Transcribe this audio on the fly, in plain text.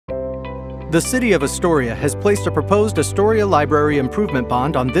The City of Astoria has placed a proposed Astoria Library Improvement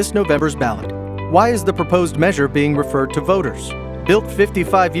Bond on this November's ballot. Why is the proposed measure being referred to voters? Built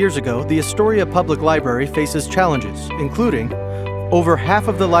 55 years ago, the Astoria Public Library faces challenges, including over half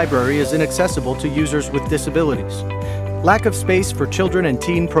of the library is inaccessible to users with disabilities, lack of space for children and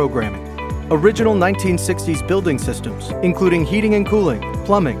teen programming, original 1960s building systems, including heating and cooling,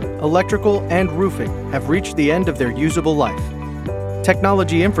 plumbing, electrical, and roofing, have reached the end of their usable life.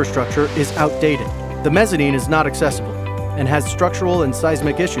 Technology infrastructure is outdated. The mezzanine is not accessible and has structural and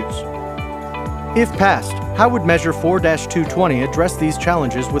seismic issues. If passed, how would Measure 4-220 address these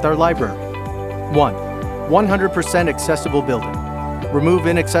challenges with our library? 1. 100% accessible building. Remove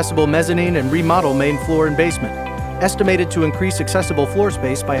inaccessible mezzanine and remodel main floor and basement, estimated to increase accessible floor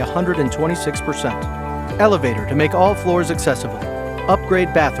space by 126%. Elevator to make all floors accessible.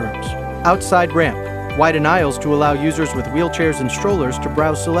 Upgrade bathrooms. Outside ramp. Widen aisles to allow users with wheelchairs and strollers to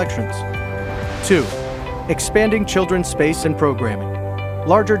browse selections. 2. Expanding children's space and programming.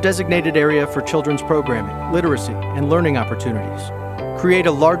 Larger designated area for children's programming, literacy, and learning opportunities. Create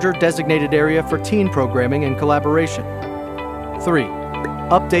a larger designated area for teen programming and collaboration. 3.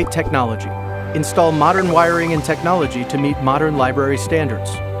 Update technology. Install modern wiring and technology to meet modern library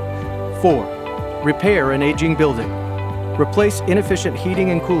standards. 4. Repair an aging building. Replace inefficient heating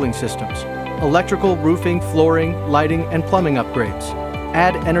and cooling systems. Electrical, roofing, flooring, lighting, and plumbing upgrades.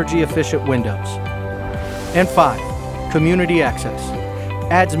 Add energy-efficient windows. And 5. Community access.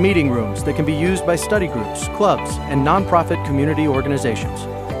 Adds meeting rooms that can be used by study groups, clubs, and nonprofit community organizations.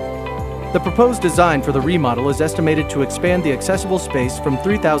 The proposed design for the remodel is estimated to expand the accessible space from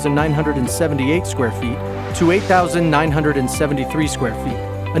 3,978 square feet to 8,973 square feet,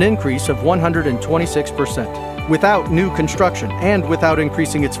 an increase of 126%, without new construction and without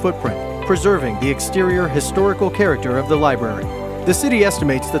increasing its footprint, preserving the exterior historical character of the library. The city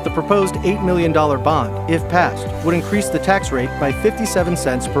estimates that the proposed $8 million bond, if passed, would increase the tax rate by 57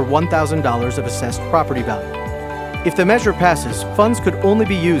 cents per $1,000 of assessed property value. If the measure passes, funds could only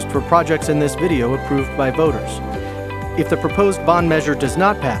be used for projects in this video approved by voters. If the proposed bond measure does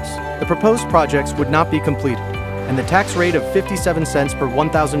not pass, the proposed projects would not be completed, and the tax rate of 57 cents per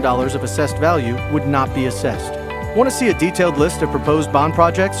 $1,000 of assessed value would not be assessed. Want to see a detailed list of proposed bond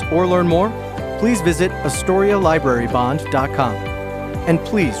projects or learn more? Please visit AstoriaLibraryBond.com. And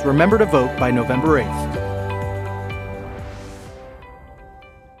please remember to vote by November 8th.